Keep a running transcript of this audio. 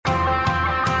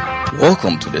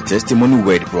Welcome to the Testimony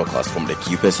Word broadcast from the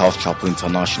Keepers House Chapel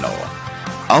International.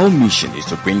 Our mission is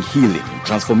to bring healing,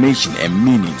 transformation, and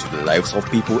meaning to the lives of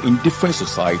people in different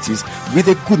societies with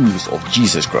the good news of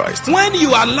Jesus Christ. When you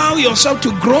allow yourself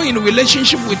to grow in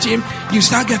relationship with Him, you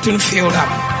start getting filled up.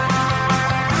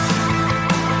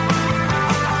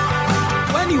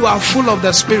 When you are full of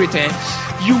the Spirit,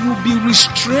 you will be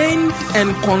restrained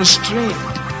and constrained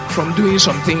from doing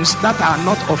some things that are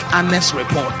not of honest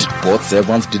report. God's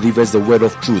servant delivers the word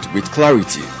of truth with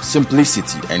clarity,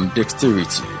 simplicity, and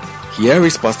dexterity. Here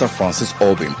is Pastor Francis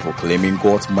Albin proclaiming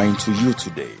God's mind to you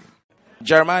today.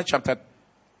 Jeremiah chapter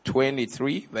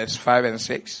 23, verse 5 and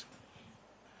 6.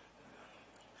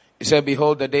 He said,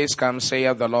 "Behold, the days come,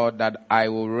 saith the Lord, that I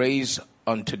will raise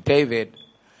unto David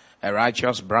a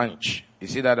righteous branch." You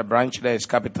see that the branch there is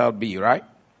capital B, right?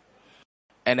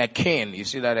 And a king. You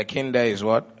see that a king there is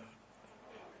what?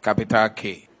 Capital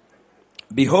K.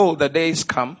 "Behold, the days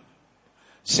come,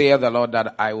 saith the Lord,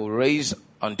 that I will raise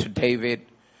unto David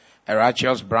a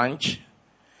righteous branch,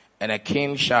 and a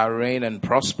king shall reign and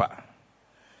prosper,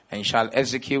 and shall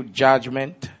execute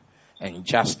judgment and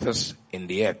justice in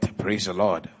the earth." Praise the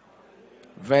Lord.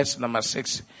 Verse number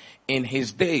 6. "In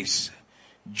his days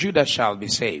Judah shall be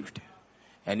saved,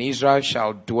 and Israel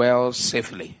shall dwell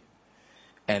safely.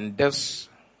 And this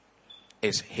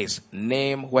is his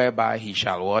name whereby he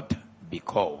shall what? Be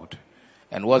called."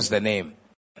 And what's the name?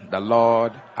 The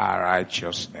Lord our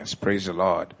righteousness. Praise the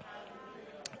Lord.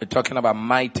 We're talking about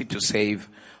mighty to save,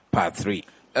 part 3.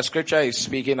 The scripture is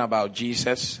speaking about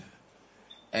Jesus,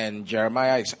 and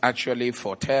Jeremiah is actually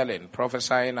foretelling,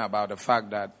 prophesying about the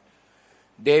fact that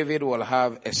David will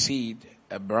have a seed,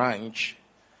 a branch,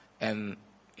 and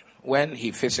when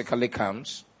he physically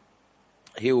comes,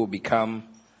 he will become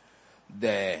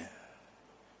the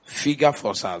figure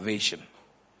for salvation.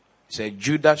 He said,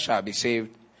 "Judah shall be saved,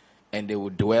 and they will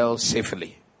dwell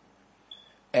safely.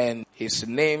 And his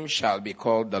name shall be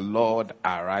called the Lord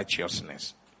our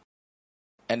righteousness."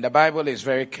 And the Bible is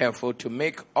very careful to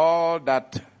make all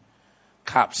that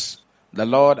caps, the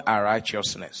Lord our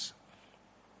righteousness.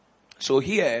 So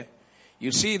here,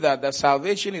 you see that the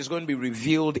salvation is going to be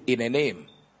revealed in a name.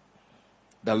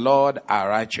 The Lord our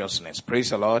righteousness.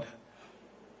 Praise the Lord.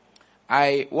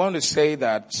 I want to say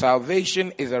that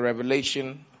salvation is a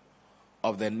revelation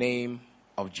of the name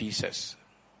of Jesus.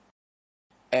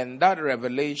 And that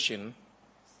revelation,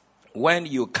 when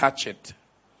you catch it,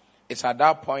 it's at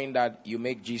that point that you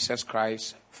make Jesus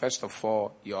Christ, first of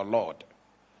all, your Lord.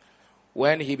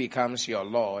 When he becomes your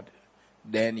Lord,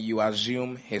 then you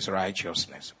assume his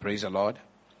righteousness. Praise the Lord.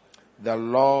 The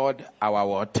Lord our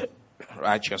what?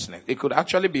 Righteousness. It could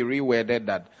actually be reworded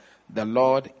that the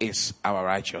Lord is our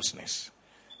righteousness.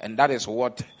 And that is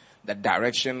what the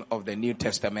direction of the New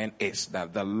Testament is,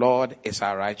 that the Lord is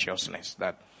our righteousness,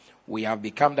 that we have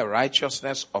become the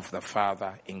righteousness of the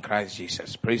Father in Christ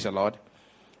Jesus. Praise the Lord.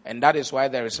 And that is why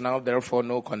there is now therefore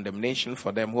no condemnation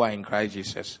for them who are in Christ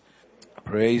Jesus.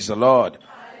 Praise the Lord.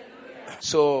 Hallelujah.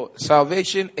 So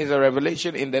salvation is a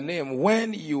revelation in the name.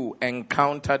 When you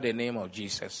encounter the name of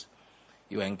Jesus,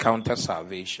 you encounter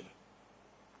salvation.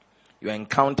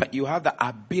 You have the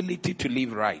ability to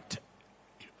live right.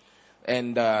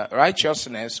 And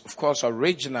righteousness, of course,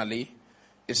 originally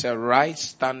is a right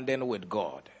standing with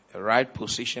God, a right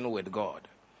position with God.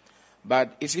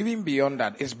 But it's even beyond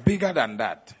that. It's bigger than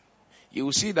that. You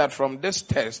will see that from this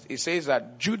text, it says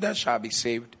that Judah shall be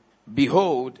saved.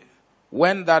 "Behold,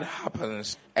 when that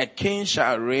happens, a king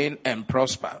shall reign and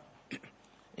prosper.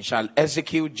 He shall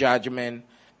execute judgment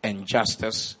and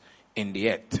justice in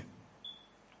the earth."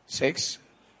 6.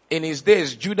 "In his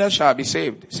days, Judah shall be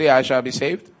saved." Say, "I shall be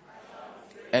saved.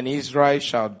 And Israel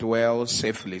shall dwell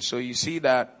safely." So you see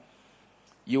that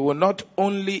you will not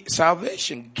only,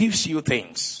 salvation gives you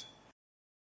things.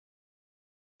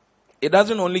 It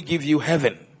doesn't only give you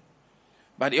heaven,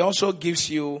 but it also gives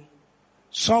you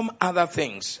some other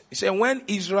things. He said, when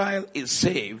Israel is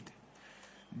saved,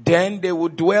 then they will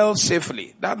dwell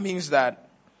safely. That means that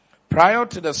prior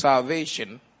to the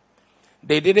salvation,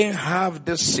 they didn't have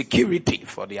the security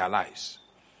for their lives.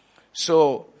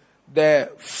 So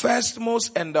the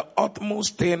firstmost and the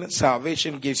utmost thing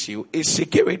salvation gives you is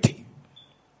security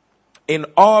in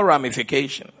all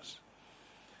ramifications.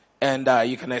 And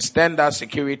you can extend that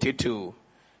security to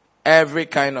every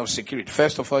kind of security.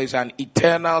 First of all, it's an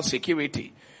eternal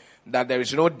security that there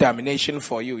is no damnation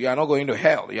for you. You are not going to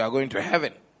hell. You are going to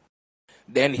heaven.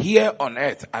 Then here on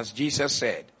earth, as Jesus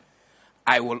said,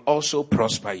 "I will also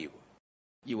prosper you."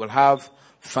 You will have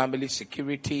family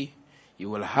security. You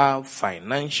will have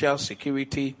financial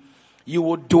security. You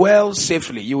will dwell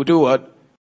safely. You will do what?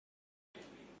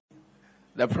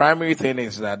 The primary thing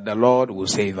is that the Lord will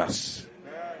save us.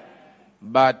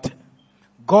 But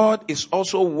God is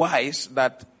also wise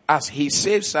that as He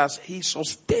saves us, He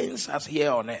sustains us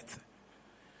here on earth.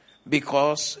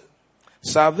 Because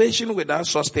salvation without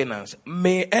sustenance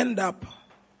may end up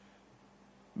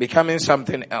becoming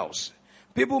something else.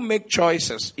 People make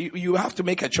choices. You have to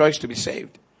make a choice to be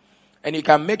saved. And you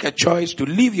can make a choice to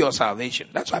leave your salvation.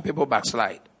 That's why people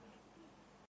backslide.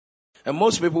 And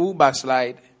most people who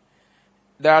backslide,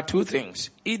 there are two things.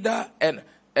 Either,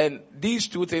 and these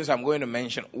two things I'm going to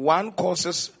mention, one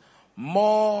causes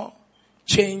more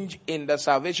change in the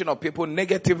salvation of people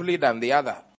negatively than the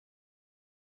other.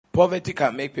 Poverty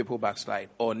can make people backslide,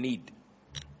 or need.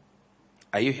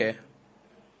 Are you here?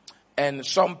 And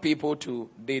some people too,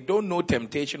 they don't know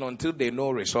temptation until they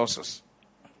know resources.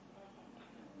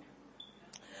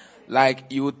 Like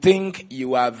you think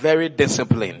you are very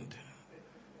disciplined,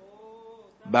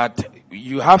 but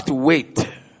you have to wait.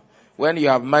 When you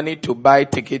have money to buy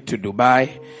ticket to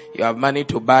Dubai, you have money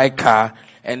to buy car,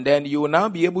 and then you will now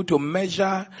be able to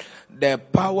measure the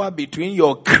power between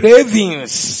your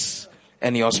cravings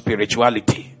and your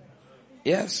spirituality.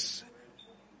 Yes.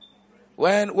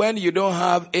 When you don't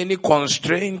have any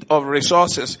constraint of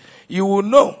resources, you will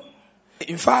know.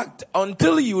 In fact,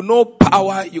 until you know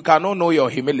power, you cannot know your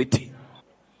humility.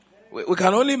 We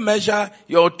can only measure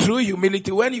your true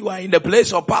humility when you are in the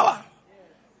place of power.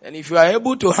 And if you are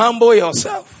able to humble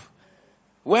yourself,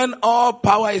 when all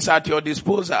power is at your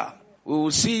disposal, we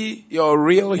will see your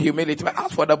real humility. But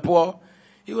as for the poor,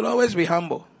 you will always be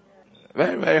humble.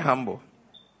 Very, very humble.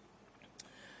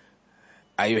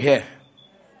 Are you here?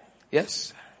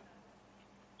 Yes.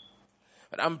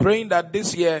 But I'm praying that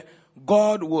this year,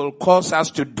 God will cause us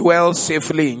to dwell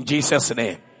safely in Jesus'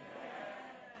 name.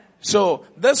 So,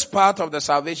 this part of the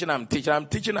salvation I'm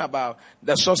teaching about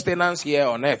the sustenance here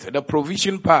on earth, the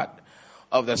provision part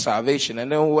of the salvation,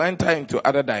 and then we'll enter into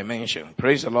other dimension.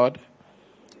 Praise the Lord.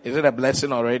 Is it a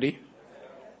blessing already?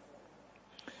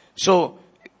 So,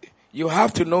 you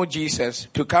have to know Jesus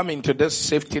to come into this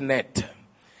safety net.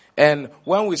 And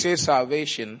when we say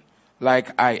salvation,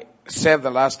 like I said the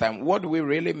last time, what do we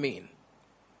really mean?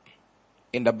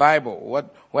 In the Bible,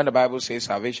 when the Bible says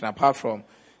salvation, apart from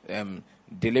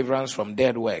deliverance from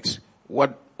dead works,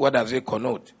 what does it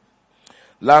connote?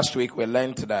 Last week we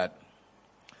learned that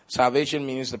salvation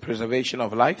means the preservation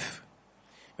of life.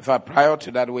 In fact, prior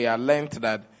to that, we had learned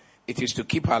that it is to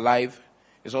keep alive.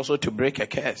 It's also to break a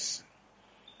curse.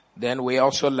 Then we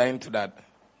also learned that,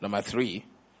 number 3,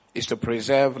 is to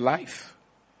preserve life.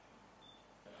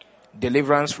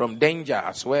 Deliverance from danger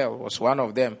as well was one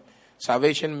of them.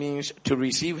 Salvation means to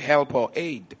receive help or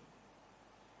aid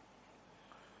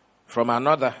from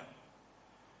another.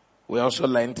 We also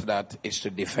learned that is to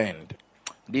defend.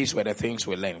 These were the things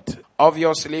we learned.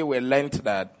 Obviously, we learned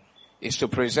that is to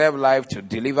preserve life, to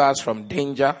deliver us from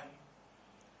danger,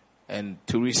 and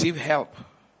to receive help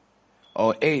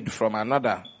or aid from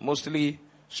another, mostly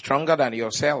stronger than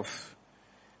yourself,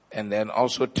 and then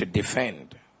also to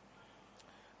defend.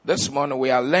 This morning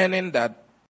we are learning that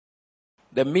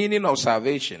the meaning of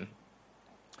salvation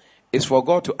is for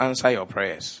God to answer your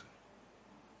prayers.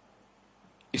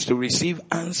 It's to receive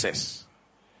answers.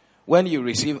 When you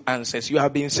receive answers, you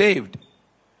have been saved.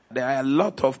 There are a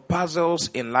lot of puzzles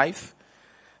in life,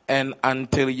 and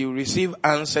until you receive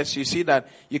answers, you see that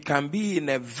you can be in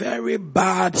a very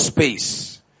bad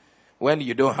space when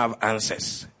you don't have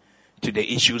answers to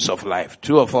the issues of life.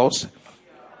 True or false?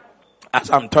 As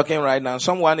I'm talking right now,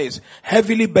 someone is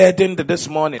heavily burdened this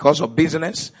morning because of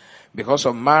business, because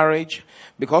of marriage,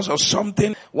 because of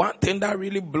something. One thing that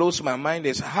really blows my mind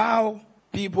is how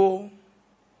people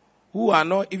who are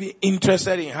not even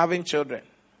interested in having children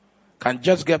can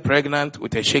just get pregnant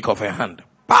with a shake of a hand.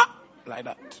 Bah! Like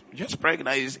that. Just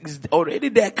pregnant is already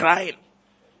there crying.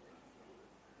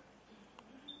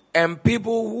 And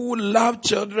people who love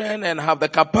children and have the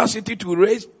capacity to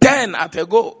raise 10 at a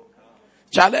go,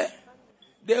 Charlie,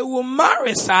 they will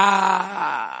marry, sir.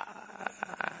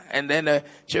 And then the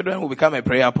children will become a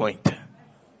prayer point.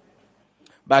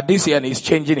 But this year is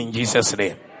changing in Jesus'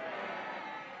 name.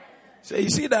 So you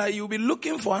see that you'll be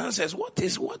looking for answers. What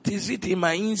is it in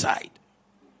my inside?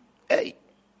 Hey.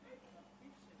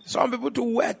 Some people to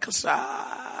work, sir.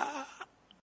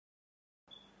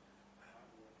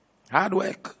 Hard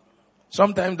work.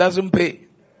 Sometimes doesn't pay.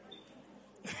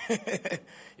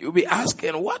 You'll be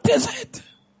asking, what is it?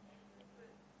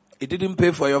 It didn't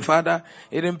pay for your father.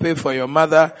 It didn't pay for your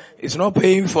mother. It's not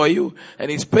paying for you. And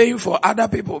it's paying for other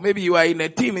people. Maybe you are in a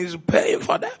team. It's paying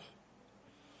for them.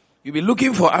 You'll be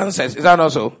looking for answers. Is that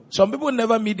not so? Some people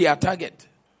never meet their target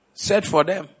set for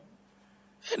them.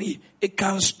 And it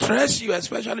can stress you,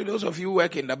 especially those of you who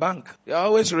work in the bank. They're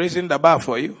always raising the bar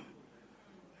for you.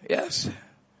 Yes.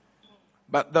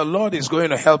 But the Lord is going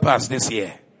to help us this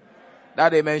year.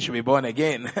 That amen should be born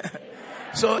again.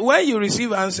 So when you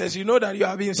receive answers, you know that you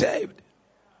have been saved.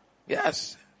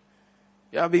 Yes.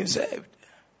 You have been saved.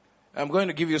 I'm going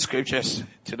to give you scriptures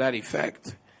to that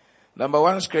effect. Number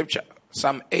one scripture,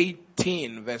 Psalm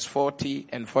 18, verse 40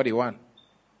 and 41.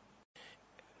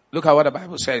 Look at what the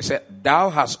Bible says. It said, thou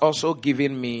hast also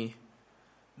given me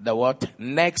the what?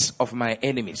 Necks of my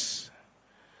enemies,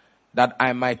 that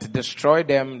I might destroy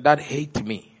them that hate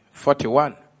me.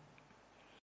 41.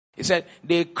 He said,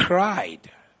 they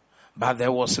cried, but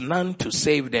there was none to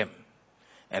save them.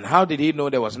 And how did he know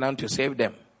there was none to save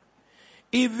them?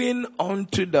 Even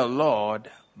unto the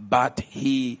Lord, but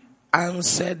he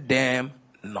answered them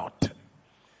not.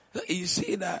 So you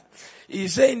see that?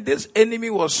 He's saying this enemy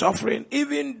was suffering,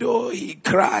 even though he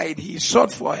cried, he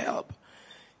sought for help.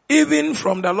 Even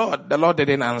from the Lord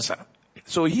didn't answer.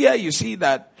 So here you see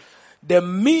that the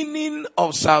meaning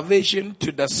of salvation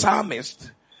to the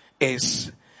psalmist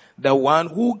is the one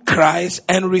who cries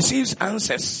and receives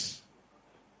answers.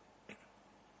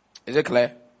 Is it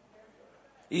clear?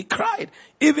 He cried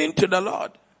even to the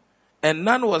Lord, and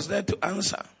none was there to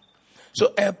answer.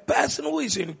 So a person who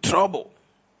is in trouble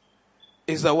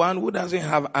is the one who doesn't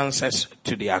have answers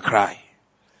to their cry,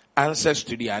 answers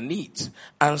to their needs,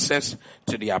 answers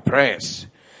to their prayers.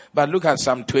 But look at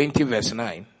Psalm 20 verse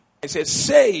 9. It says,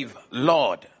 save,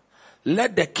 Lord.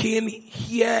 Let the king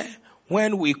hear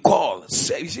when we call.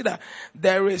 You see that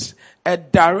there is a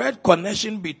direct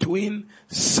connection between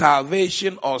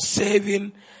salvation or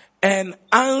saving and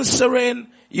answering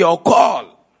your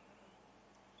call.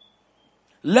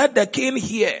 Let the king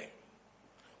hear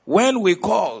when we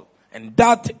call. And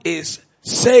that is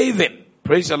saving.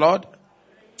 Praise the Lord.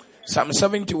 Psalm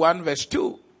 71 verse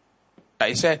 2.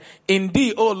 He said, in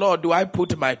thee, O Lord, do I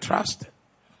put my trust.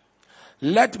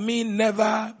 Let me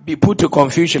never be put to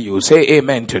confusion. You say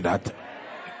amen to that.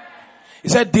 He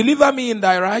said, deliver me in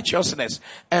thy righteousness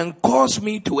and cause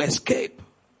me to escape.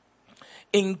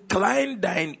 Incline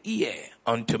thine ear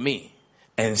unto me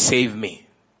and save me.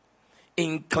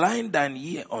 Incline thine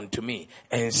ear unto me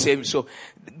and save me. So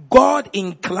God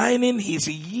inclining his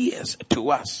ears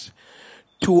to us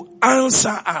to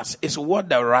answer us is what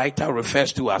the writer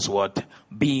refers to as what?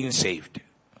 Being saved.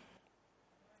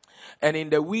 And in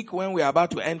the week when we are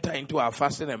about to enter into our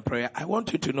fasting and prayer, I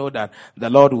want you to know that the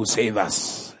Lord will save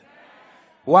us.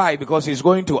 Why? Because he's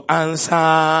going to answer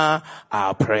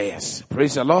our prayers.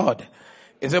 Praise the Lord.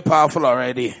 Is it powerful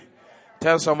already?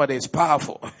 Tell somebody it's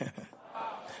powerful.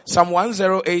 Psalm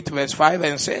 108 verse 5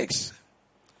 and 6.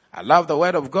 I love the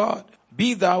word of God.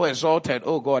 Be thou exalted,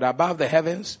 O God, above the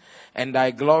heavens, and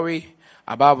thy glory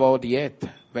above all the earth.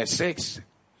 Verse 6.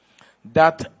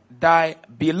 That thy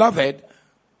beloved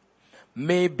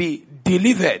may be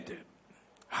delivered.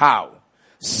 How?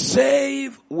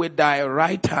 Save with thy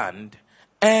right hand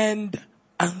and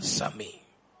answer me.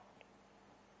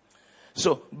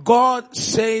 So God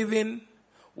saving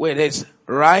with his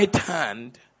right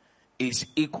hand is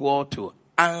equal to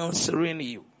answering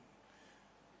you.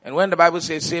 And when the Bible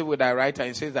says save with thy right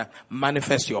hand, it says that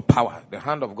manifest your power. The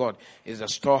hand of God is a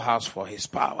storehouse for his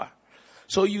power.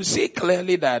 So you see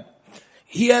clearly that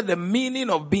here the meaning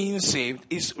of being saved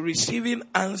is receiving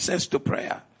answers to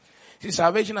prayer. See,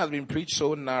 salvation has been preached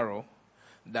so narrow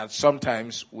that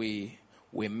sometimes we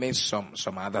miss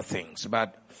some other things.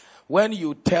 But when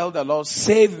you tell the Lord,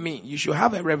 save me, you should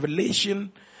have a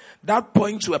revelation that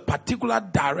points to a particular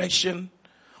direction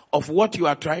of what you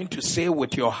are trying to say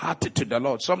with your heart to the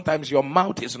Lord. Sometimes your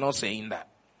mouth is not saying that.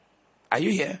 Are you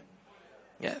here?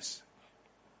 Yes.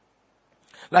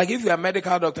 Like if you're a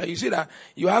medical doctor, you see that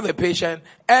you have a patient,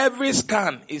 every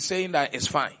scan is saying that it's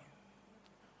fine.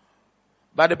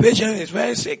 But the patient is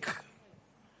very sick.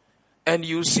 And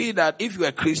you see that if you're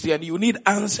a Christian, you need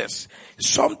answers.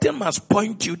 Something must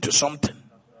point you to something.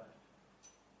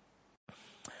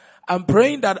 I'm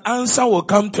praying that answer will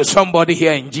come to somebody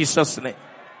here in Jesus' name.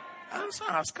 Answer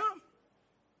has come.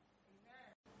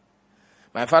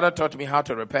 My father taught me how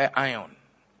to repair iron,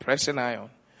 pressing iron.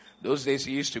 Those days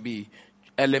it used to be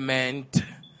element,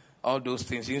 all those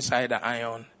things inside the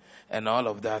iron and all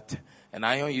of that. And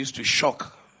iron used to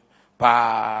shock,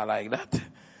 like that.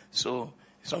 So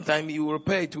sometimes you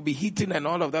repair, it will be heating and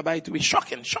all of that, but it will be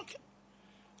shocking. It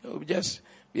will just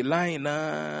be lying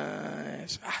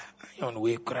nice. Iron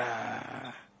wake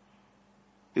cry.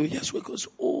 You just wake us,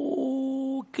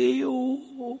 okay,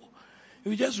 you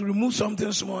just remove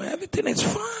something small, everything is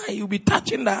fine. You'll be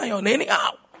touching the iron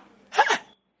anyhow.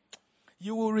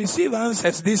 You will receive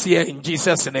answers this year in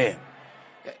Jesus' name.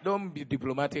 Don't be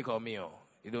diplomatic on me. Oh.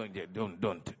 You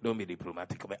don't be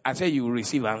diplomatic. I say you will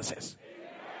receive answers.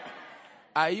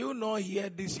 Are you not here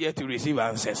this year to receive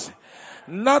answers?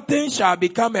 Nothing shall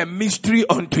become a mystery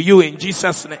unto you in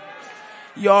Jesus' name.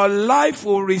 Your life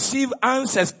will receive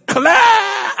answers,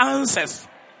 clear answers.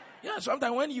 Yeah,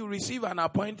 sometimes when you receive an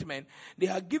appointment, they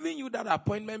are giving you that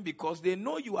appointment because they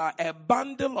know you are a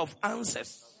bundle of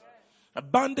answers, a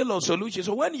bundle of solutions.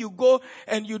 So when you go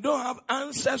and you don't have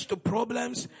answers to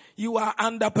problems, you are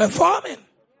underperforming.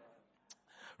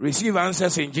 Receive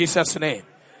answers in Jesus' name.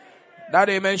 That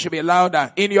amen should be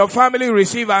louder. In your family,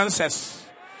 receive answers.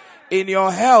 In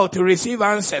your health, receive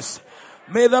answers.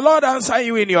 May the Lord answer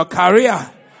you in your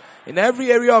career. In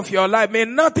every area of your life, may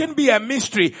nothing be a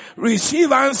mystery.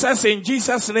 Receive answers in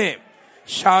Jesus' name.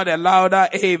 Shout a louder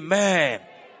amen.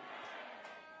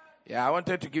 Yeah, I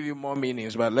wanted to give you more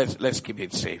meanings, but let's keep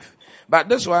it safe. But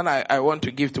this one I want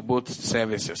to give to both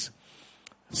services.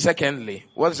 Secondly,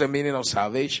 what's the meaning of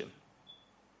salvation?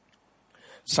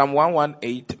 Psalm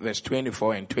 118 verse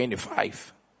 24 and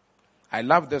 25. I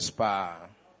love this part.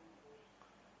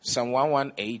 Psalm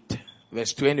 118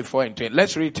 verse 24 and 20.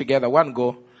 Let's read together. One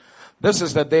go. This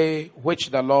is the day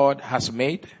which the Lord has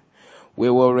made. We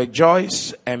will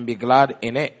rejoice and be glad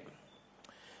in it.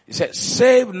 He said,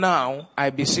 save now, I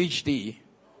beseech thee,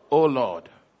 O Lord.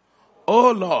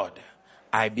 O Lord,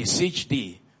 I beseech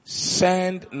thee,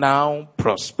 send now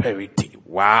prosperity.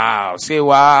 Wow. Say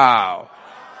wow.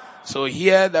 So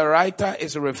here the writer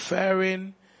is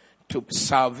referring to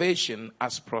salvation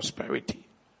as prosperity.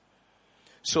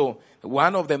 So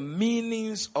one of the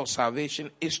meanings of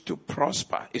salvation is to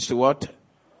prosper. Is to what?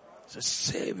 To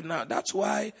save now. That's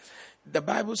why the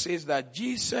Bible says that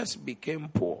Jesus became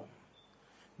poor.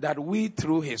 That we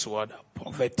through his word,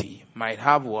 poverty, might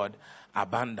have what?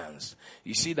 Abundance.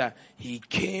 You see that he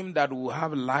came that we will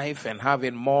have life and have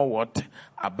it more what?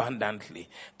 Abundantly.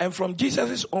 And from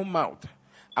Jesus' own mouth,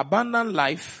 abundant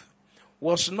life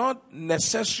was not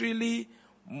necessarily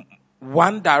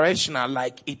one directional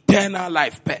like eternal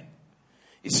life.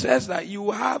 It says that you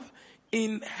will have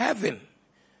in heaven,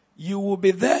 you will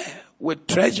be there with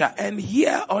treasure, and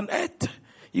here on earth,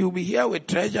 you will be here with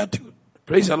treasure too.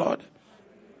 Praise the Lord.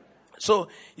 So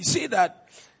you see that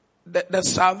the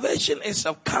salvation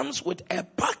itself comes with a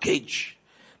package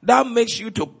that makes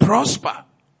you to prosper.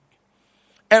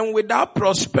 And without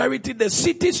prosperity, the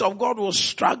cities of God will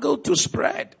struggle to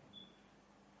spread.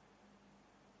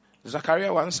 Zechariah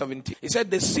 1:17. He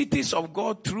said, the cities of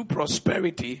God through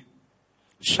prosperity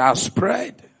shall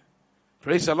spread.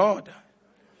 Praise the Lord.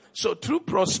 So through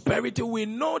prosperity, we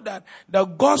know that the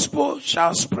gospel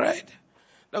shall spread.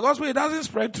 The gospel, it doesn't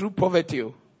spread through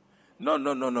poverty.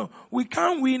 No. We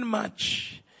can't win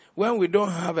much when we don't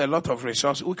have a lot of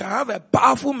resources. We can have a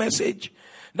powerful message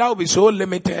that will be so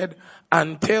limited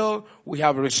until we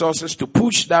have resources to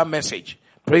push that message.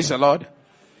 Praise the Lord.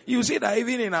 You see that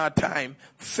even in our time,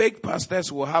 fake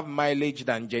pastors will have mileage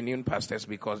than genuine pastors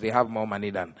because they have more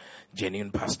money than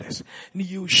genuine pastors.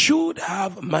 You should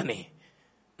have money.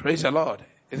 Praise the Lord.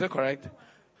 Is that correct?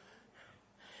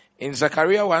 In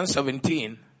Zechariah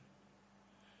 1:17,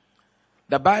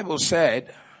 the Bible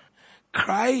said,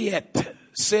 cry yet,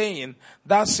 saying,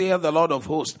 thus saith the Lord of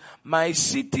hosts, my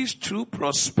cities through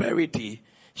prosperity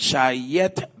shall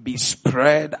yet be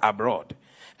spread abroad.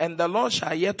 And the Lord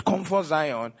shall yet comfort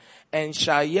Zion and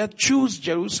shall yet choose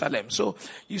Jerusalem. So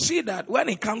you see that when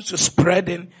it comes to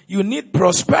spreading, you need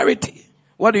prosperity.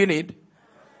 What do you need?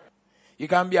 You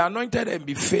can be anointed and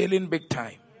be failing big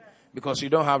time because you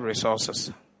don't have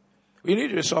resources. We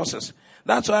need resources.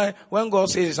 That's why when God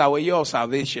says it's our year of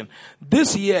salvation,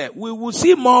 this year we will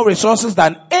see more resources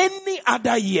than any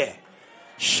other year.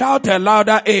 Shout a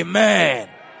louder amen.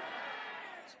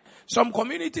 Some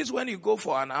communities, when you go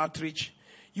for an outreach,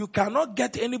 you cannot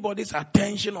get anybody's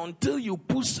attention until you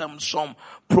put some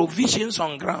provisions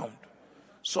on ground.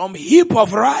 Some heap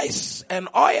of rice and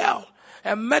oil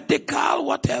and medical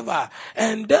whatever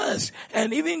and this,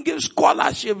 and even give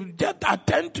scholarship, just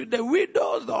attend to the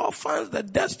widows, the orphans, the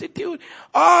destitute.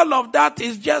 All of that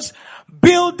is just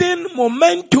building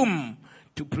momentum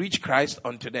to preach Christ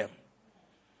unto them.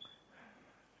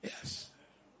 Yes.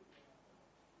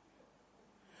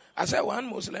 I said one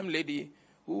Muslim lady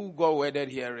who got wedded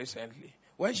here recently,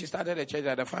 when she started a church,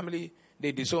 the family,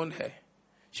 they disowned her.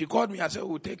 She called me and said,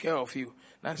 we'll take care of you.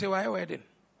 And I said, why wedding?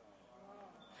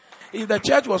 If the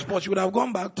church was poor, she would have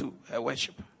gone back to her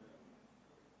worship.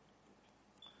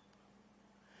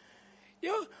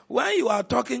 When you are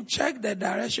talking, check the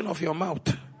direction of your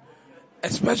mouth.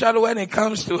 Especially when it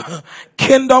comes to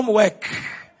kingdom work.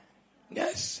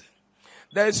 Yes.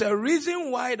 There is a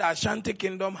reason why the Ashanti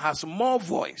kingdom has more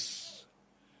voice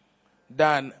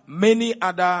than many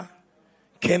other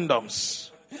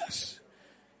kingdoms. Yes.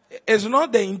 It's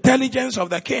not the intelligence of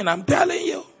the king, I'm telling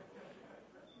you.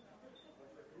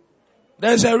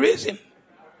 There's a reason.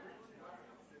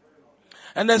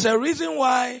 And there's a reason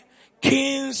why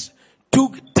kings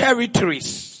took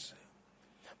territories.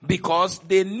 Because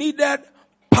they needed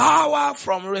power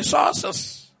from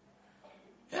resources.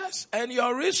 Yes, and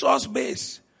your resource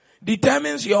base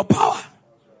determines your power.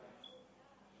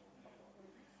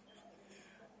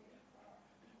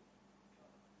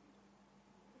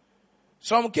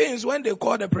 Some kings, when they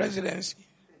call the presidency,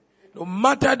 no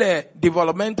matter the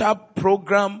developmental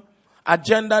program,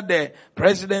 agenda the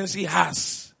presidency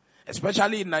has,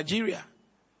 especially in Nigeria,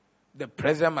 the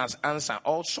president must answer,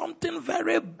 or something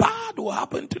very bad will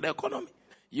happen to the economy.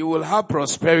 You will have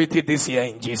prosperity this year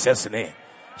in Jesus' name.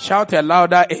 Shout a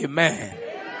louder amen.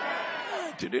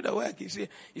 To do the work, you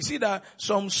see that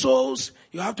some souls,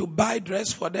 you have to buy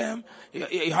dress for them.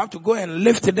 You have to go and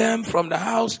lift them from the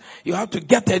house. You have to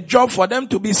get a job for them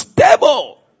to be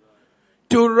stable.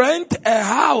 To rent a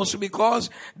house, because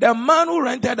the man who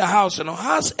rented the house,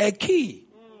 has a key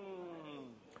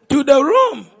to the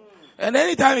room. And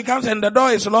anytime he comes and the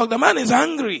door is locked, the man is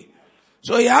hungry.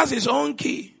 So he has his own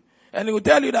key. And he will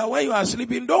tell you that when you are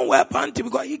sleeping, don't wear panty,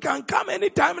 because he can come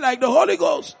anytime like the Holy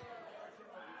Ghost.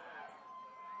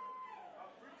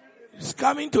 He's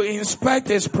coming to inspect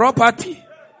his property.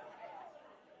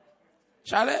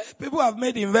 People have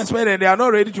made investment and they are not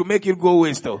ready to make it go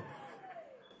waste though.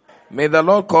 May the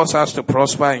Lord cause us to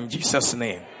prosper in Jesus'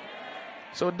 name.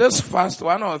 So this fast,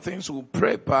 one of the things we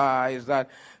pray is that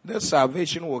this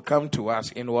salvation will come to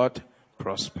us in what?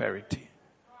 Prosperity.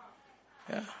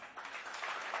 Yeah.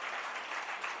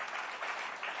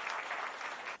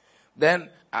 Then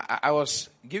I was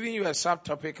giving you a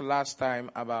subtopic last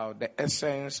time about the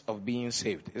essence of being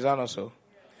saved. Is that not so?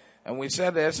 And we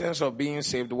said the essence of being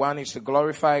saved, 1 is to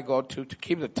glorify God, 2 to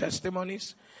keep the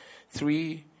testimonies,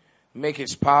 3 make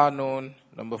his power known,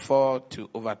 4 to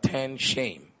overturn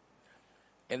shame.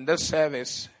 In this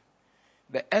service,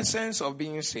 the essence of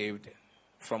being saved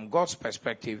from God's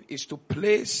perspective is to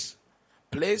place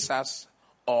us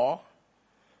or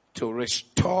to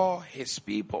restore his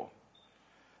people.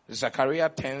 Zechariah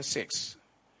 10:6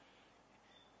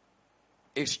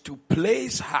 is to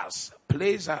place us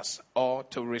or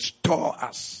to restore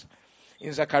us.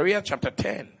 In Zechariah chapter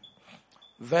 10,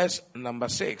 verse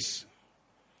 6,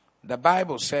 the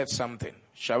Bible said something.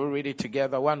 Shall we read it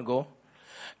together? One go.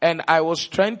 And I will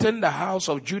strengthen the house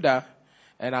of Judah,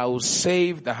 and I will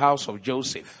save the house of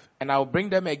Joseph. And I will bring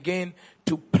them again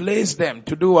to place them.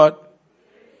 To do what?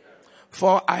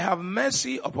 For I have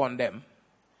mercy upon them.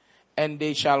 And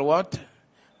they shall what?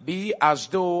 Be as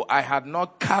though I had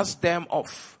not cast them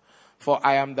off. For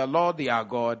I am the Lord their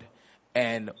God,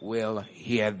 and will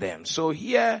hear them. So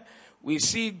here we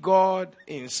see God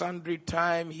in sundry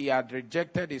time. He had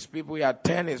rejected his people. He had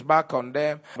turned his back on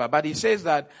them. But he says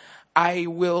that I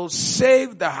will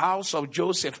save the house of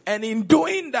Joseph. And in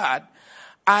doing that,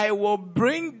 I will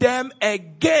bring them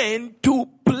again to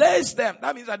place them.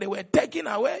 That means that they were taken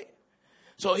away.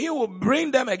 So he will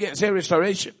bring them again. Say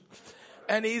restoration.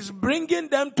 And he's bringing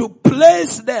them to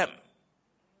place them.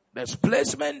 There's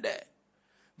placement there.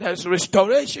 There's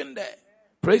restoration there.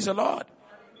 Praise the Lord.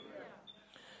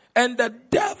 And the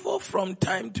devil from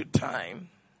time to time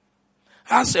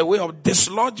has a way of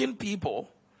dislodging people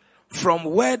from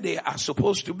where they are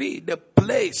supposed to be. The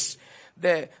place,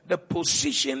 the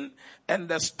position and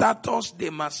the status they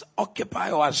must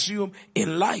occupy or assume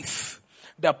in life.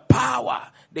 The power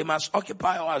they must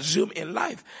occupy or assume in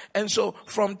life. And so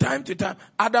from time to time,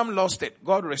 Adam lost it.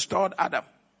 God restored Adam.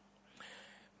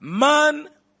 Man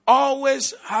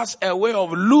always has a way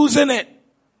of losing it.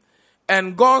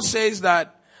 And God says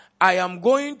that I am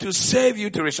going to save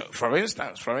you to restore. For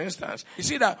instance, you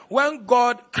see that when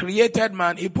God created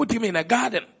man, he put him in a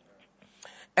garden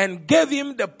and gave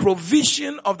him the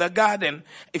provision of the garden.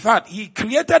 In fact, he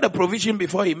created the provision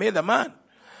before he made the man.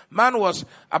 Man was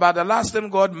about the last thing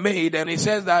God made, and he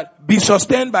says that be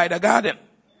sustained by the garden.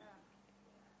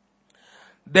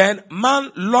 Then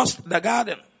man lost the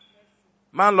garden.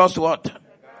 Man lost what?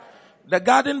 The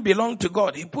garden belonged to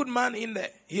God. He put man in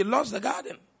there. He lost the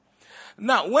garden.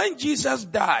 Now, when Jesus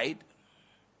died,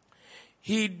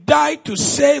 he died to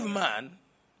save man.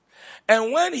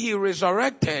 And when he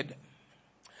resurrected,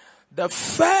 the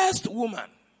first woman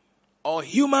or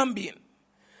human being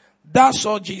that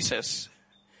saw Jesus,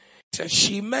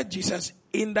 she met Jesus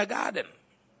in the garden.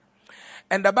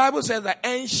 And the Bible says that,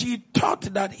 and she thought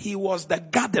that he was the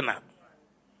gardener.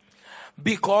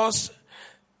 Because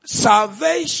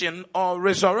salvation or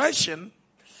resurrection,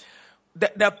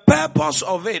 the purpose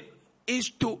of it is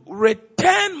to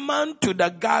return man to the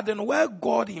garden where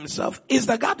God himself is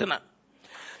the gardener.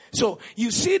 So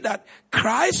you see that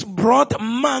Christ brought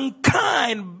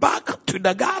mankind back to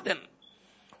the garden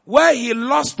where he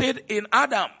lost it in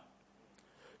Adam.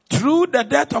 Through the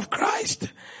death of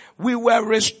Christ, we were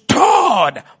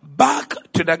restored back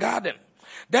to the garden.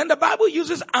 Then the Bible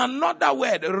uses another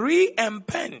word,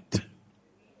 re-empent.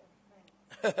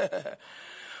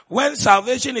 When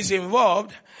salvation is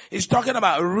involved, it's talking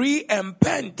about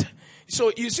re-empent.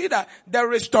 So you see that the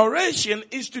restoration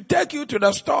is to take you to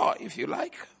the store, if you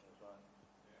like.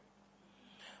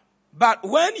 But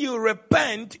when you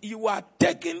repent, you are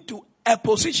taken to a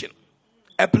position,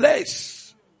 a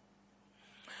place.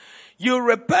 You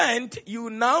repent, you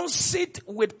now sit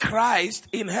with Christ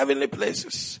in heavenly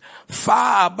places,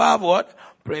 far above what?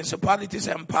 Principalities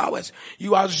and powers.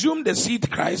 You assume the seat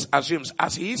Christ assumes.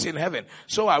 As he is in heaven,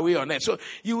 so are we on earth. So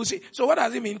you will see. So what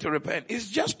does it mean to repent? It's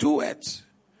just two words.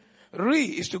 Re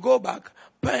is to go back.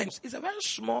 Pent is a very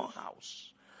small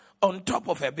house on top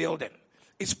of a building.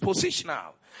 It's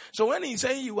positional. So when he's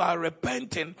saying you are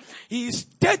repenting, he's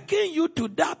taking you to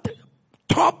that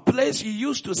top place you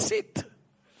used to sit.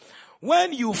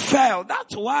 When you fell,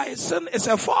 that's why sin is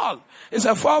a fall. It's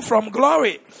a fall from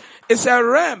glory. It's a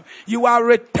realm. You are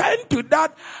returned to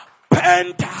that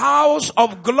penthouse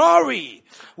of glory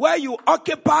where you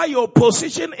occupy your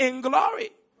position in glory.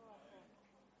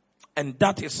 And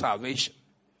that is salvation.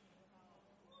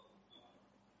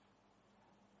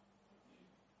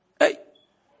 Hey.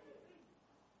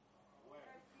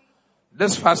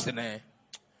 This fasting,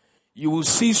 you will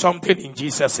see something in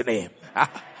Jesus' name.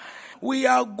 We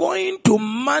are going to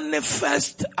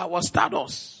manifest our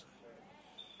status.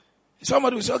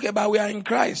 Somebody will say, okay, but we are in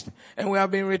Christ and we have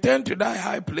been returned to that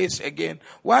high place again.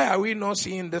 Why are we not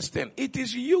seeing this thing? It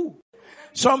is you.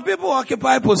 Some people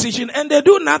occupy position and they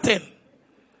do nothing.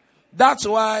 That's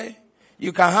why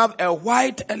you can have a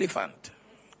white elephant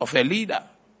of a leader.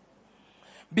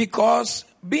 Because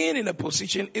being in a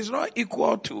position is not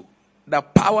equal to the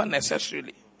power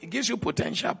necessarily. It gives you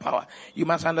potential power. You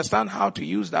must understand how to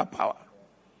use that power.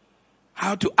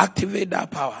 How to activate that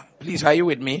power. Please, are you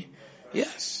with me?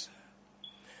 Yes.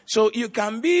 So you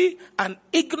can be an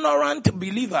ignorant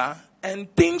believer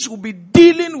and things will be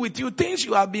dealing with you. Things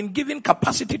you have been given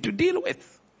capacity to deal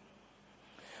with.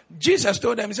 Jesus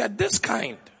told them, he said, this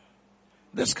kind,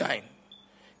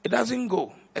 it doesn't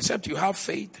go except you have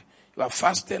faith, you are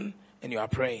fasting, and you are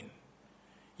praying.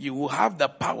 You will have the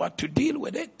power to deal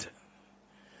with it.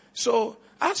 So,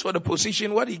 as for the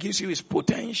position, what he gives you is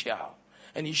potential.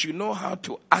 And you should know how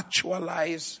to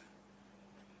actualize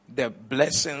the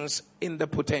blessings in the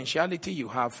potentiality you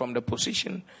have from the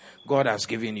position God has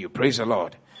given you. Praise the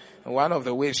Lord. And one of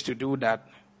the ways to do that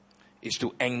is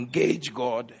to engage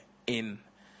God in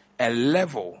a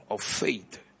level of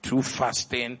faith through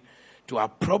fasting to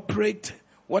appropriate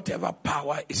whatever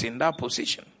power is in that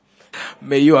position.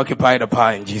 May you occupy the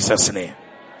power in Jesus' name.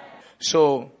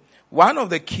 So, one of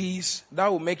the keys that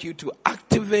will make you to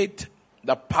activate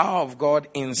the power of God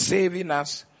in saving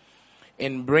us,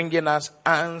 in bringing us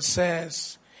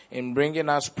answers, in bringing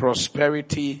us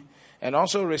prosperity, and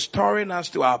also restoring us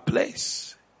to our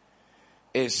place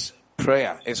is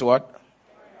prayer. Is what?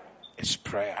 It's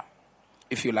prayer.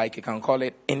 If you like, you can call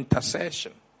it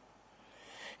intercession.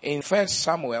 In 1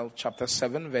 Samuel chapter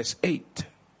 7 verse 8,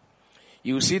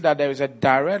 you see that there is a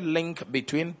direct link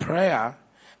between prayer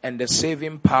and the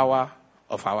saving power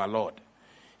of our Lord.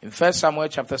 In 1 Samuel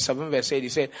chapter 7 verse 8, he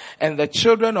said, and the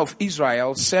children of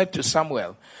Israel said to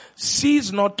Samuel,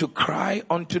 cease not to cry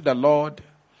unto the Lord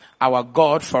our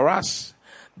God for us,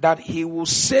 that he will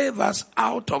save us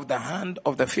out of the hand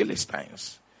of the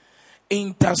Philistines.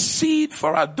 Intercede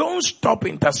for us. Don't stop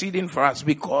interceding for us,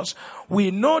 because we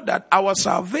know that our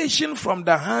salvation from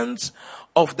the hands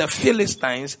of the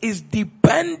Philistines is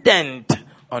dependent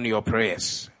on your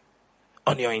prayers,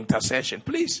 on your intercession.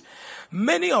 Please,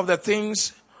 many of the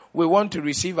things we want to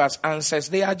receive as answers,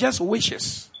 they are just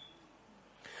wishes.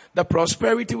 The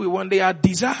prosperity we want, they are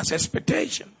desires,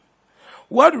 expectation.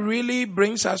 What really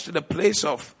brings us to the place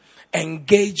of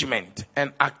engagement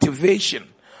and activation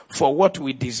for what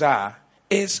we desire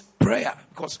is prayer.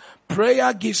 Because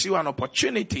prayer gives you an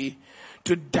opportunity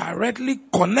to directly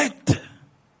connect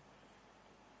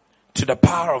to the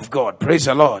power of God. Praise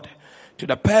the Lord. To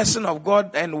the person of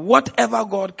God and whatever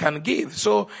God can give.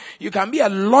 So you can be a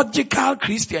logical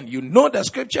Christian. You know the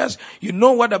scriptures. You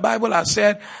know what the Bible has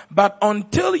said. But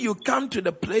until you come to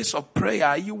the place of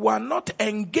prayer, you are not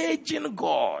engaging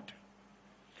God.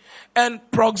 And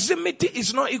proximity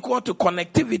is not equal to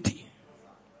connectivity.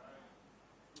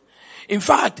 In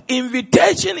fact,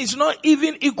 invitation is not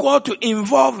even equal to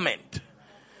involvement.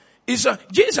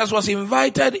 Jesus was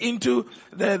invited into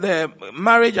the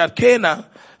marriage at Cana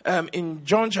in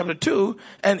John chapter 2,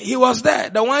 and he was there.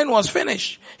 The wine was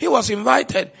finished. He was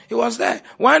invited. He was there.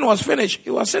 Wine was finished. He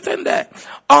was sitting there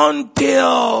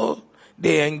until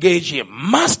they engage him.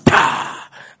 Master,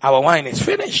 our wine is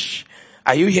finished.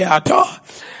 Are you here at all?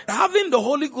 Having the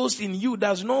Holy Ghost in you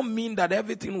does not mean that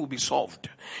everything will be solved.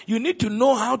 You need to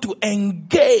know how to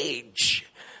engage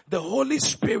the Holy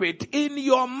Spirit in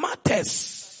your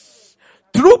matters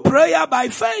through prayer by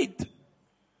faith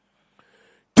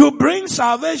to bring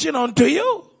salvation unto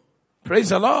you. Praise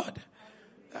the Lord.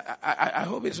 I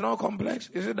hope it's not complex.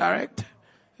 Is it direct?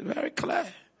 It's very clear.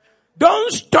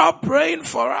 Don't stop praying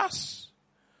for us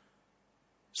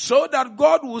so that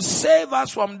God will save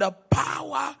us from the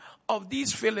power of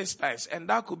these Philistines. And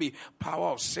that could be power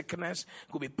of sickness,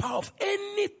 could be power of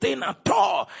anything at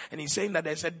all. And he's saying that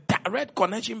there's a direct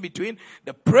connection between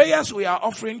the prayers we are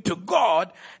offering to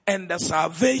God and the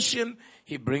salvation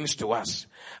he brings to us.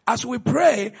 As we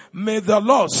pray, may the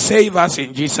Lord save us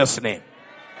in Jesus' name.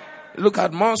 Look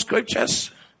at more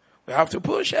scriptures. We have to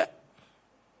push it.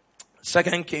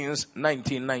 2 Kings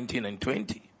 19 and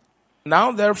 20.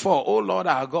 Now therefore, O Lord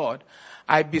our God,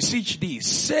 I beseech thee,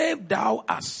 save thou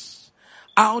us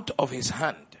out of his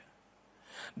hand,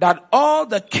 that all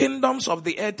the kingdoms of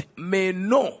the earth may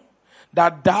know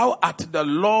that thou art the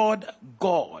Lord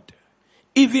God,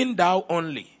 even thou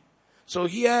only. So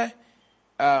here,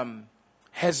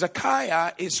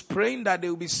 Hezekiah is praying that they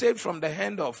will be saved from the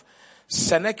hand of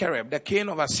Sennacherib, the king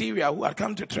of Assyria, who had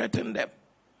come to threaten them.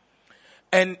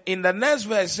 And in the next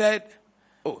verse said,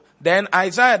 then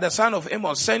Isaiah the son of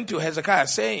Amos sent to Hezekiah,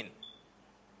 saying,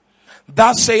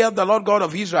 thus saith the Lord God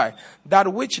of Israel,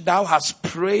 that which thou hast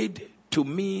prayed to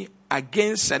me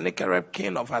against Sennacherib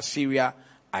king of Assyria,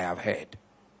 I have heard.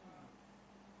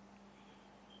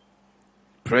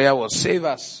 Prayer will save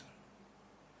us.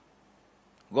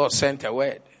 God sent a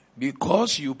word.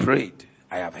 Because you prayed,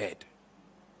 I have heard.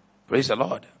 Praise the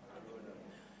Lord.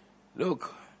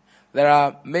 Look, there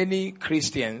are many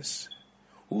Christians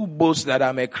who boast that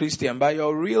I'm a Christian, but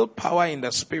your real power in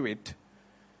the spirit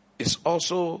is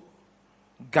also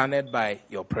garnered by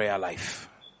your prayer life.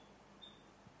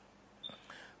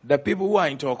 The people who are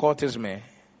into occultism,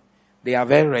 they are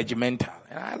very regimental.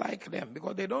 And I like them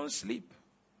because they don't sleep.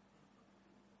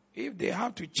 If they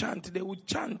have to chant, they will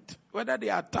chant. Whether they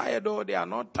are tired or they are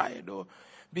not tired, or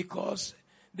because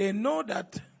they know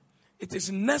that it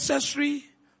is necessary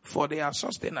for their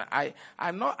sustenance. I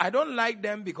don't like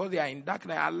them because they are in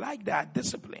darkness. I like their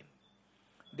discipline,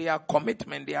 their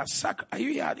commitment, their sacrifice. Are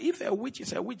you here? If a witch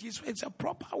is a witch, it's a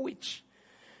proper witch.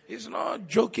 It's not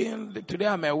joking. Today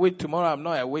I'm a witch, tomorrow I'm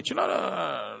not a witch.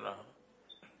 No.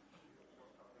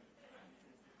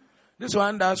 This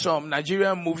one that some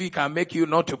Nigerian movie can make you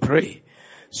not to pray.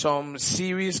 Some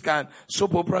series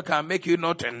soap opera can make you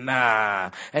not to,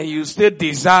 and you still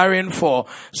desiring for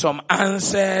some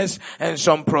answers and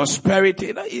some prosperity.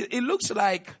 It looks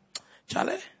like,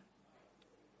 Charlie,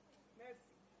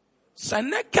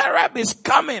 Sennacherib is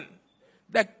coming.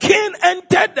 The king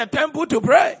entered the temple to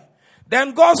pray.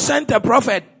 Then God sent a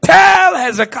prophet, tell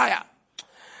Hezekiah,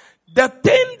 the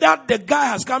thing that the guy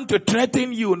has come to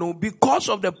threaten you, because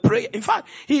of the prayer. In fact,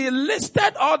 he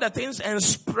listed all the things and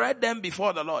spread them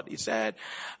before the Lord. He said,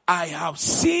 I have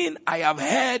seen, I have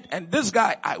heard, and this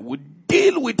guy, I would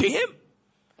deal with him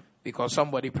because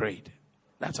somebody prayed.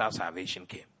 That's how salvation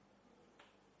came.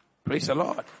 Praise the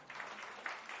Lord.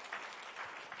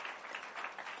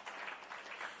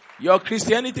 Your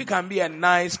Christianity can be a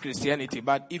nice Christianity,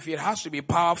 but if it has to be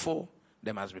powerful,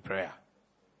 there must be prayer.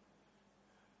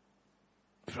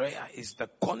 Prayer is the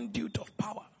conduit of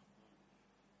power.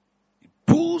 It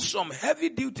pulls some heavy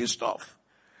duty stuff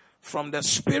from the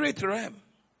spirit realm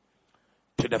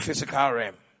to the physical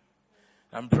realm.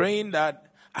 I'm praying that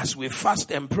as we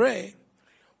fast and pray,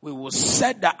 we will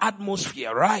set the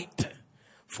atmosphere right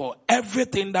for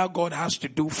everything that God has to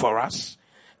do for us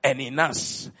and in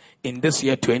us in this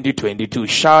year 2022.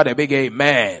 Shout a big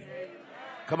amen.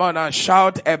 Come on now,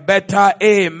 shout a better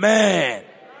amen.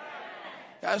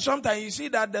 Sometimes you see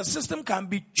that the system can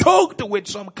be choked with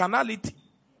some carnality.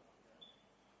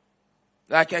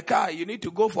 Like a car, you need to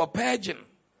go for purging.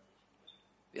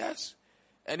 Yes.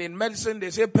 And in medicine, they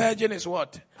say purging is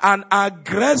what? An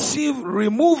aggressive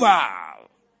removal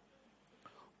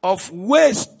of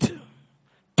waste,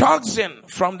 toxin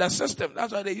from the system.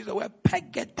 That's why they use the word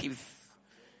purgative.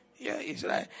 Yeah, it's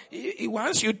like,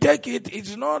 once you take it,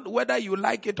 it's not whether you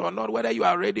like it or not, whether you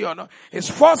are ready or not. It's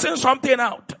forcing something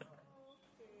out.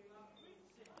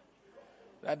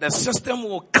 That the system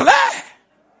will clear.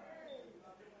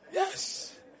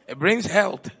 Yes. It brings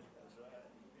health.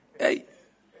 Hey.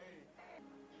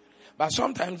 But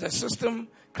sometimes the system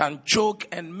can choke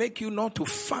and make you not to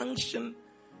function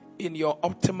in your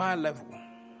optimal level.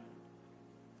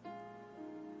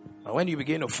 But when you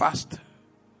begin to fast,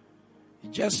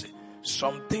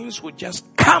 some things will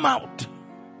just come out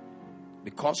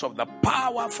because of the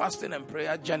power fasting and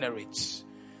prayer generates.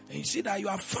 And you see that you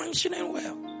are functioning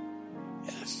well.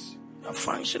 Yes, you are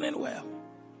functioning well.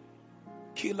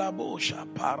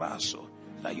 Kilabosha paraso.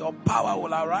 That your power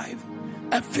will arrive.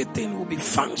 Everything will be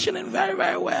functioning very,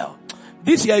 very well.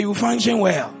 This year you function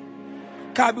well.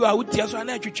 No,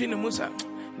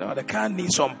 the car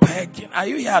needs some pegging. Are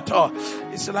you here at all?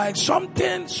 It's like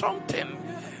something.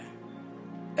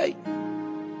 Hey.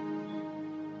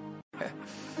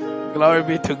 Glory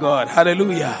be to God.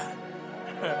 Hallelujah.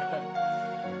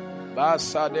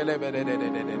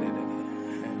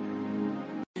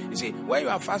 You see, when you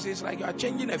are fasting, it's like you are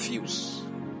changing a fuse.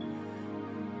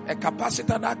 A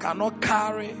capacitor that cannot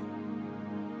carry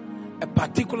a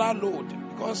particular load.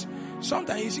 Because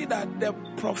sometimes you see that the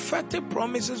prophetic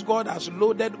promises God has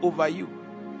loaded over you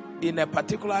in a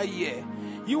particular year,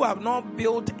 you have not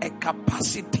built a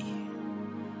capacity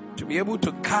to be able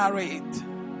to carry it.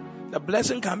 The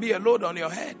blessing can be a load on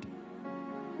your head.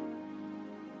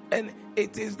 And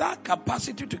it is that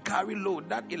capacity to carry load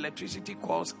that electricity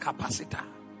calls capacitor.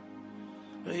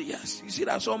 Yes, you see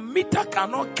that some meter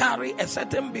cannot carry a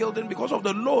certain building because of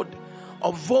the load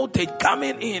of voltage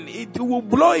coming in. It will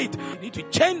blow it. You need to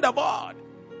change the board.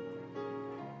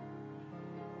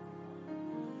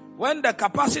 When the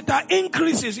capacitor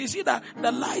increases, you see that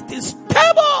the light is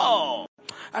stable.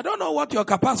 I don't know what your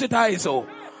capacitor is,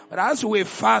 but as we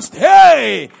fast,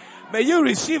 hey, may you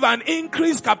receive an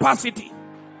increased capacity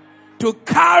to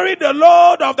carry the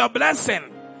load of the blessing.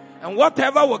 And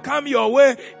whatever will come your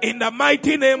way, in the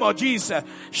mighty name of Jesus,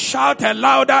 shout a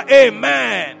louder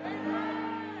amen.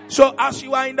 So as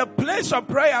you are in the place of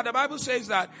prayer, the Bible says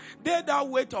that they that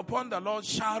wait upon the Lord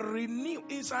shall renew.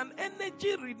 It's an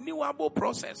energy renewable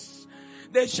process.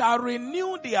 They shall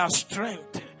renew their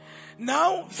strength.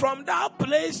 Now from that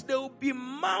place they will be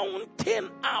mounting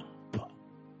up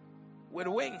with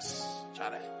wings.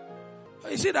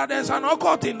 You see that there's an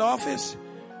occult in the office.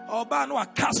 Or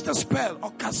cast a spell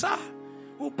or kasa.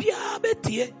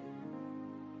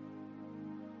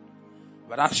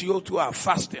 But as you two are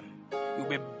fasting, you'll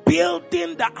be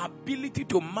building the ability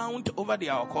to mount over the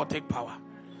occultic power.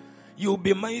 You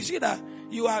see that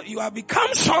you have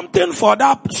become something for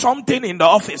that something in the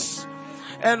office.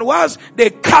 And once they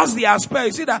cast their spell,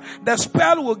 you see that the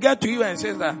spell will get to you and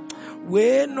says that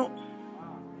we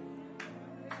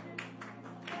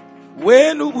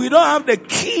don't have the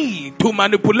key to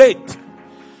manipulate.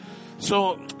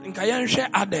 So in Kayanshe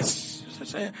others,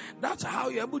 that's how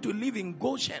you're able to live in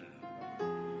Goshen,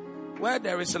 where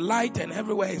there is light and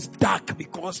everywhere is dark,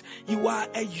 because you are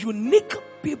a unique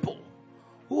people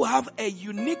who have a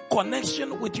unique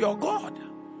connection with your God.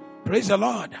 Praise the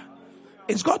Lord.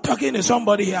 Is God talking to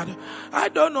somebody here? I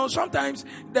don't know. Sometimes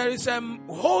there is a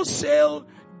wholesale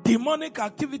demonic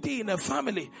activity in a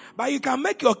family, but you can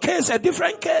make your case a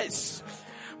different case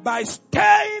by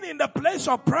staying in the place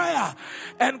of prayer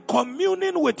and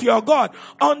communing with your God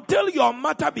until your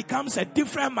matter becomes a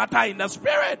different matter in the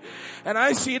spirit. And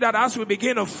I see that as we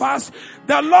begin to fast,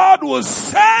 the Lord will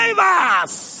save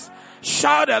us.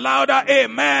 Shout a louder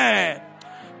amen.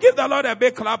 Give the Lord a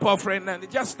big clap offering and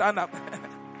just stand up.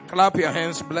 Clap your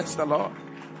hands. Bless the Lord.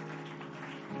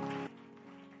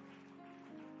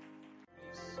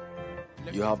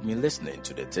 You have been listening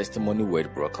to the Testimony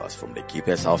Word broadcast from the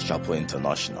Keeper's House Chapel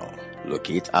International,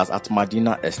 located at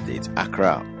Madina Estate,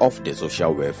 Accra, off the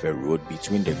Social Welfare Road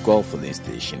between the Gulf Filling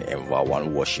Station and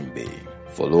Wawan Washing Bay.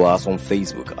 Follow us on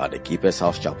Facebook at the Keeper's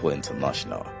House Chapel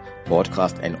International,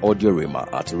 podcast and audio rema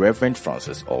at Reverend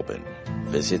Francis Alban.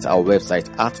 Visit our website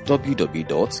at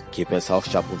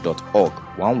www.keepershousechapel.org,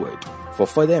 one word. For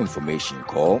further information,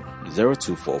 call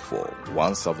 0244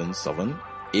 177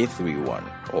 831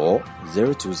 or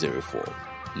 0204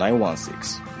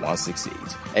 916 168.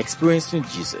 Experiencing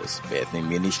Jesus Birthing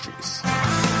Ministries.